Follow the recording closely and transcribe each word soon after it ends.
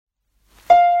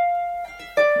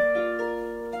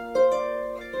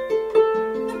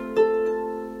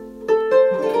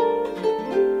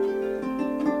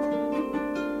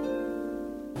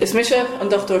Is mis an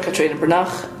Dr. Katrina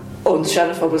Bernach ón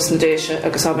Shanafobal Snadéise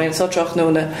agus ha mén sotrach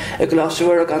núna a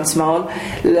glasúir gan smáil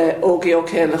le ógi ó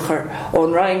céalachar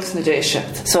ón Ryan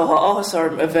Snadéise. So ha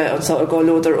áhasarm a bheith an sa a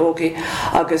gáúdar ógi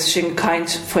agus sin kaint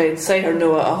féin séhar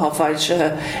nua a ha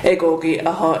fáilsethe ag ógi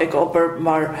a ha ag obair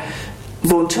mar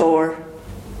bhúntóir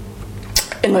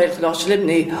in mé láis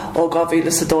limní ó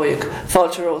gáhíle sa dóigh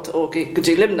fáilterót ógi go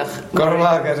dtí limnach.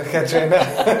 Gormágad a Katrina.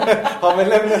 Ha mé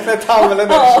limnach le tamil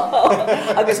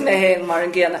agus mé héin mar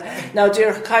an ggéana. Ná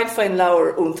dúr caiint féin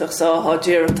leabhar úntaach sa há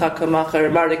dúr take amach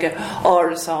ar marige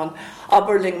árasán.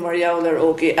 Aberling mar jouler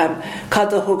ógi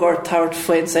cad a thugart tart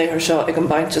féin séhar seo ag an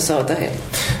bainte sa da hé.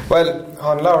 Well,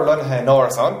 an leabhar lunathe in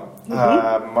árasán.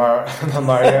 Mar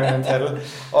an tell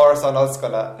áras an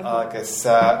ollscoile agus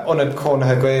unad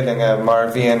cónathe Gaelinge mar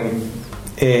bhíon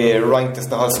rointas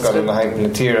na hoscoil na haimp na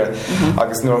tíre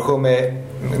agus nuair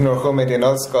chumé den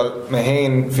ollscoil me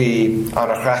héin bhí an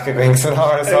a chracha going san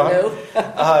áras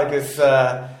agus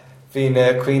bhí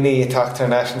na cuioine tachtar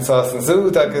National Sauce and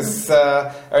Zood agus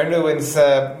ar nuins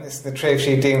is na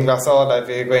tréimhsí dín glasála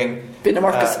bhí going Bhí na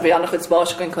marcas bhí annach chud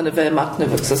spáis goin chun a bheith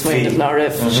macnamh sa smaoinmh ná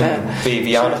raibh sé.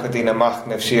 Bhí annach chud dína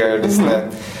macnamh siar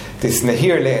dis na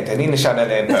hiirléint a nína seanna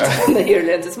léint. Na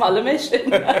hiirléint is mála mé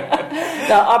sin.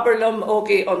 Ná Aberlum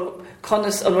ógi an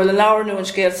conas an bhfuil an leabhar nó an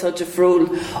scéal sa de friúil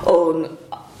ón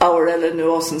ábhar eile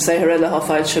nó os an séhar eile ha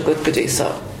fáil se go dtí sa.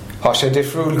 Tá sé de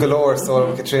friúil go leor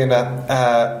sólam Katrina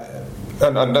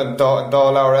an dá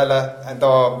leabhar eile an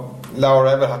dá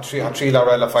Laura ever had three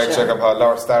Laura ella fight check up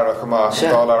Laura Starra come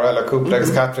Laura ella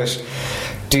Kuplex Catfish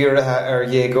Dearha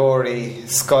Yegori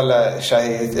Skola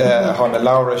Shai Hon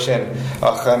Laura Shin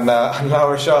ach an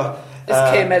Laura Shaw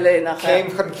came Elena came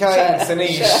Kain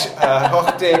Sanish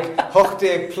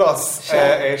Hochdig plus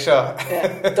Shaw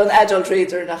done adult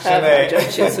reader nach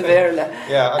severely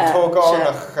yeah and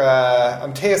Toganach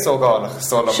and Tesoganach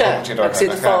so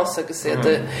fast agus it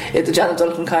the Janet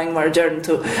Dulcan Kain mar journey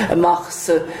to a mach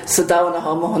sa down a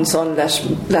ham son leis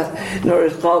nor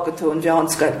rágad tú an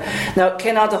bheanscail. Now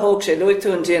cén a hoog sé luig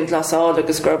tú an díon glasáil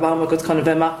agus gurbama go chuna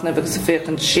bheith macna agus a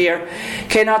féchan siar.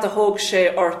 Cén a hoog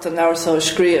sé ort an leabhar sa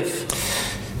scríomh.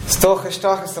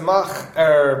 Stochas amach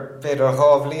beidir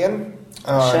hábhlíonn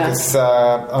agus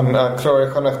an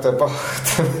chlóir chunacht a bacht.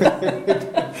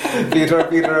 Bíidir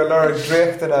a leir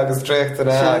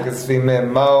dréachtainna agus bhí mé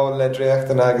má le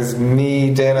dréachtainna agus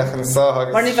mí déanach an sa.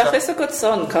 Mar ní bheith is a go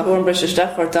son caithúr breis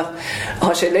isteachhartach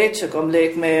há sé léite gom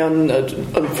léig mé an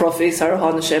profís ar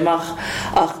tháina sé amach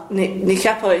ach ní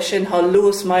cheapá é sin há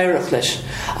luas maireach leis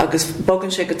agus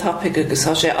bogann sé go tapig agus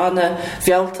há sé anna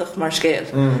bhealtach mar scéal.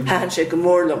 Thahann sé go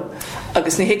mórlam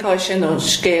agus ní hiicá sin an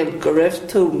scéal go raibh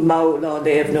tú má lá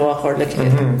léamh nó a chuir le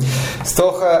chéad.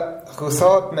 Stocha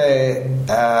Gúsáid mé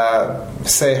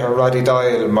sé her Roddy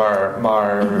Doyle mar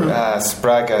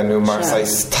spraga nó mar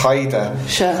sais taide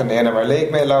chun éana mar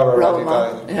léig mé Laura Roddy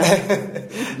Doyle.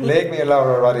 Léig mé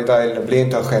Laura Roddy Doyle na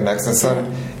bliantachin agus an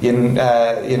son in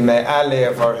mé eile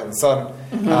a bharthan son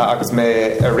agus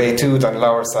mé a réitúd an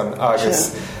Laura son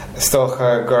agus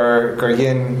stocha gur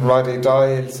dhéon Roddy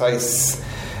Doyle sais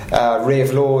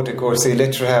réamhlód a gúir sí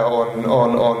litrathe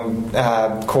ón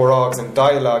chorágs an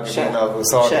dialogue sin a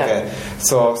bhúsáige.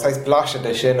 So sais blaise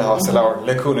de sin a sa leabhar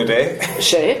leúna dé.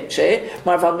 sé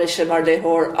mar bhain mis sé mar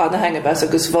léthór anna hangabes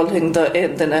agus bhilthing do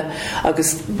aontaine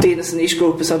agus daoine san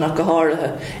níosgrúpas annach go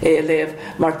háirithe é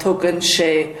léamh mar tugann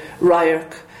sé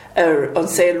raiarc an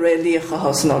saoil ré líocha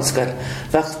has an ollscoil.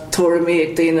 Bheith tuairimí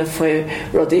ag daoine faoi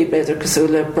rodí beidir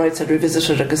cosúla Brightside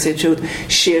Revisited agus é siúd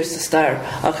siar sa stair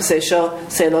agus é seo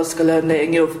saoil ollscoile na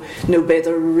inniuh nó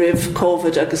beidir rih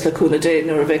COVID agus leúna dé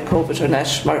nó a bheith COVID ar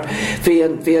neis mar bhí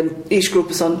an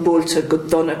ísgrúpas an búilte go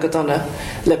donna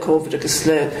le COVID agus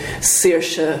le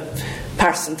saoirse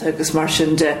persanta agus mar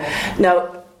sin de. Now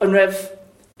an raibh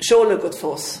seola go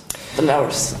fós the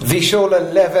leabhars. Bhí seola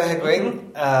leibhethe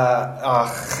going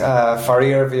ach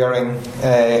faríor bhíoring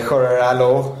chur ar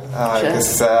eiló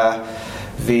agus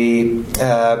bhí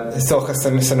sochas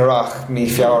san arach mí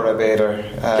feabhar a beidir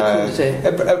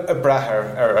a brethir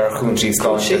ar chúntí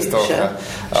stocha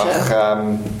ach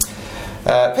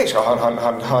Peish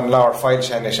han leabhar fáil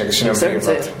sin is agus sin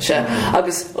se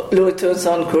agus luigh tú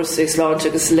san cuasaí sláinte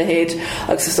agus lehéad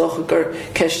agus is socha gur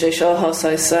ceisté seo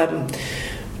hásáis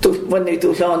When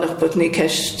dúlánach but ní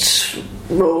ceist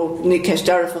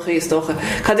dearfach íostocha.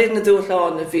 Cad éad na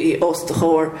dúláánna bhí os de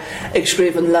chóir ag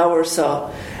scríomh an leabhar sa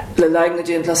le leag na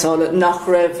díon glasála nach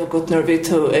raibh a go nar bhí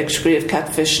tú ag scríomh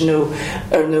Catfish nó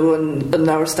ar nó an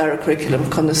leabhar Star curriculum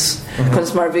chunas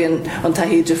mar bhíon an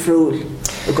taithí de friúil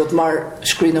a go mar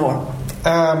scríóir.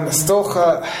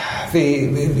 Stocha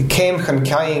vi came chun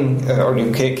cain or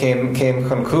you came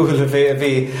chun cool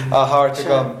vi a hard to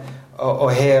gum o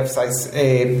have size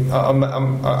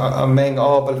a meng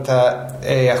abalta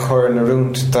a chur na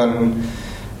runt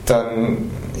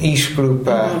dan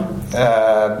isgrúpa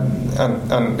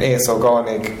an éas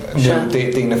orgánig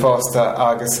dína fásta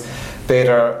agus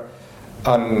beidir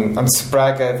an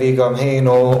spraga bhí gom héin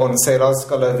ó an sé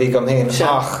oscaile bhí gom héin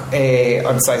ach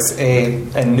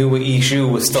an nua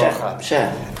ísú stocha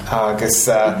agus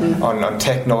an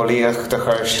technolíocht de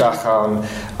chuir stachan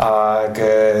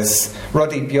agus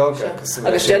rudí beaga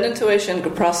agus déanann tú sin go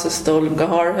processdólam go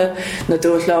hátha na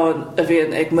dúláin a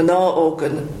bhíonn ag maná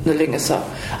ógan na lingasa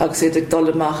agus iad ag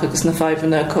dolamach agus na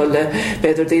feimhena chuile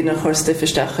beidir dína chuir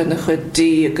stifisteach na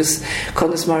chudí agus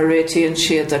conas mar réitíonn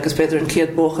siad agus beidir an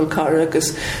ciad bóchail cara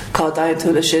agus cá dainn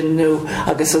tú le sin nó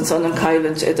agus an son an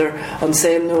caiilant idir an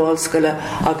saoil nó áilscoile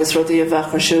agus rudí a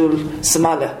bheith arsúil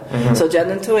Somália. So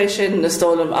déanann tú sin na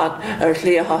stólam ar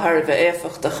lia a Harbh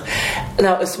éfachtach.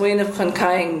 Now is muoineh chun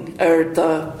caing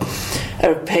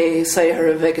ar pe saothar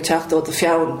a bheith teacht ó de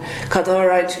fiann. Cad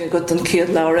áráid go an ciad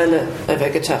leabhar eile a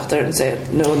bheith teacht ar an saoil.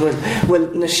 nó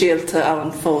bhfuil na síalta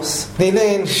ann fós. Ní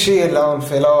léon síal ann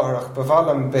fé láthach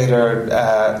bhhalam beidir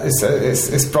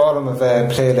is bralam a bheith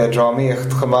pléile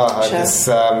drámaíocht chumá agus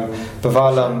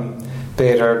bhhalam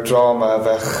beidir drama a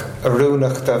bheith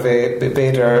arúnacht a bheith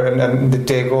beidir an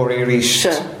dégóirí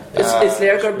ríist. Is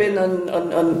léargar bin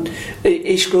an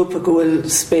isgrúpa gohfuil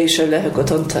spéisiir lethe go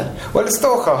tunta? Well, is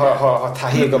tócha ha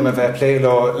taí go a bheith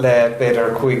pléile le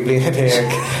beidir 5 bliana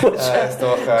déag.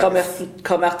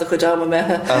 Comeachta chu dáma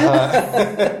methe.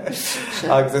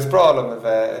 Agus is bralam a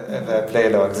bheith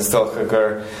pléile agus is tócha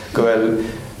gur gohfuil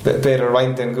beidir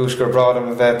reintin gúsgur bradam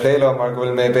a bheith pléile mar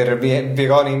gohfuil mé beidir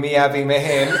bíáí mí a bhí mé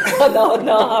héin.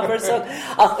 ná habar son.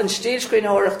 Ach an stílscrín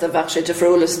áireachta bheith sé de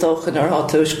friúlas tóchan ar há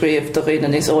tú scríomh do riine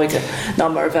níos óige ná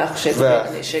mar bheith sé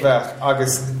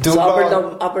agus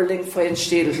Aberling faoin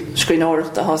stíl scrín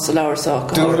áireachta hasal leabharsáach.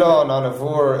 Dúláán an a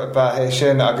bhór a bheith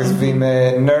sin agus bhí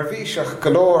mé nervhíseach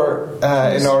golóir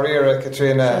in áíire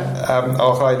Katrina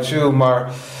á chailú mar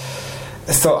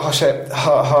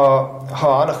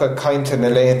ha annacha cainte na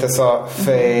léanta sa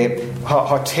fé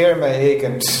ha téirme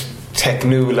éigent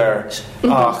technúlar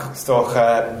ach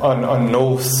stocha an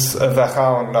nós a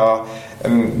bheitán ná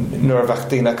nuair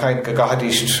bheachtaína caint go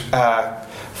gahadíist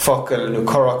focail nó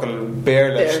coracail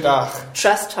béirleisteach.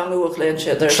 Trasthangúach léon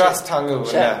siad. Trasthangú,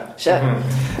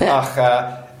 ach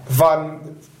bhain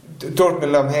dúirt me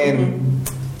lem héin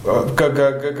go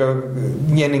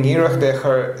nhéning íireach de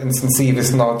chur insensívis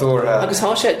nádúra. Agus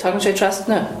há sé tan sé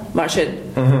trasna mar sin.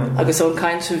 Agus ón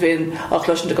caint bhíon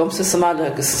achluisin de gomsa Somália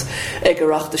agus ag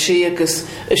arachta sí agus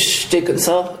stigan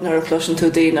sa nar a chluisin tú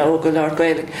daoine ó go leir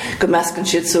Gaeilge go meascann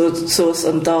siad suas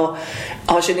an dá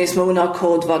á sin níos múna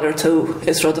códhhalar tú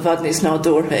is rud a bhd níos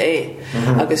nádúrtha é.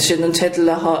 Agus sin an tidal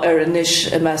letha ar an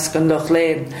níis a meascann Loch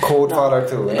Léinn. Códhhalar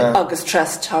tú, agus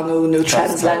trasthangú nó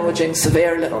translanguaging sa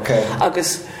bhéirle.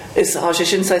 Agus is há sé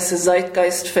sin sa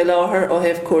zeitgeist fé láthair ó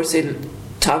hebh cuasaí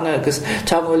tanga agus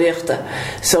tamolaíochta.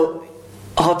 So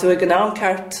há tú ag an an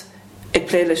ceart ag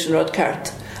pléile sin rud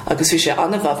ceart agus bhí sé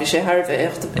anmha bhí sé Harbh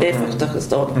éfachtach is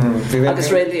dá agus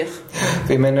réalaíoch.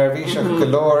 Bhí mé nervhíseach go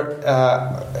leor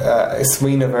is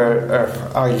smaoinemh ar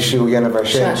ailsiú dhéanamh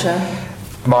sin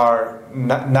mar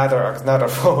nadar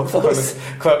fós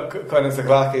chun is a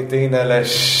ghlacha daoine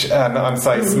leis an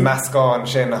sais meascáin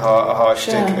sin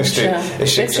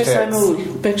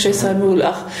Beic sé saimúil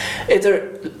ach idir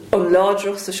an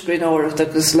ládrocht sa scrín áireacht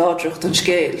agus ládrocht an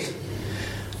scéal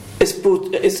is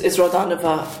rud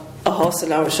anmha a hása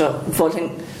leabhar seo bhfuilling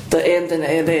de aon duine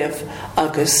é léamh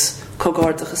agus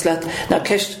cógáardachas leat. Na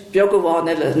ceist beag go bháin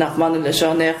eile nach man le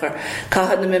seo néchar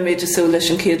caitheanna mé méidir sú leis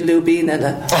an céad lúbín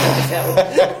eile.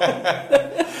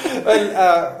 Well,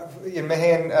 mé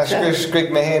héin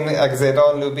scríg mé héin agus é dá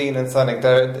lúbín an sannig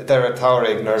dar a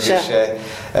táraigh nar bhí sé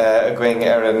a going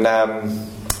ar an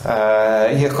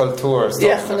Hiichcultúr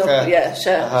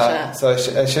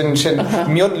sin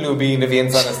mion lúbín a bhíon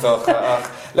sanna stocha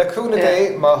le cúna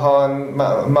é má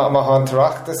hán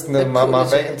trachtas nó má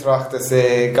bheith trachtas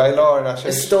é gaiileáir na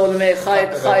is tóla mé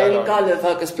chail galibh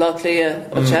agus blaclia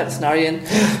an chatnaríonn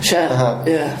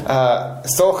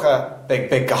stocha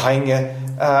beag go hainge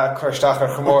chuirsteach ar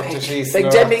chomórta sí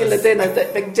beag 10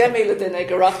 míle duine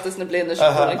go reachtas na bliana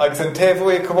agus an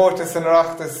taobhfuí chomórtas an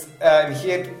reachtas an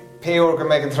chiad peor go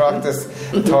megan trachtas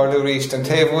tarlú ríist an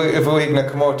taobhfuí a bhuaigh na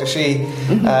chomórta sí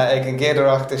ag an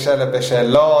géidirachta seile be sé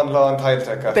lán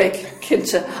tailtecha. Beag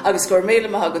cinnte agus gur míle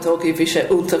maith agatógaí bhí sé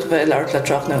úntaach bheith leir le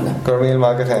trachnúna. Gur míle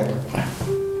maith agatógaí.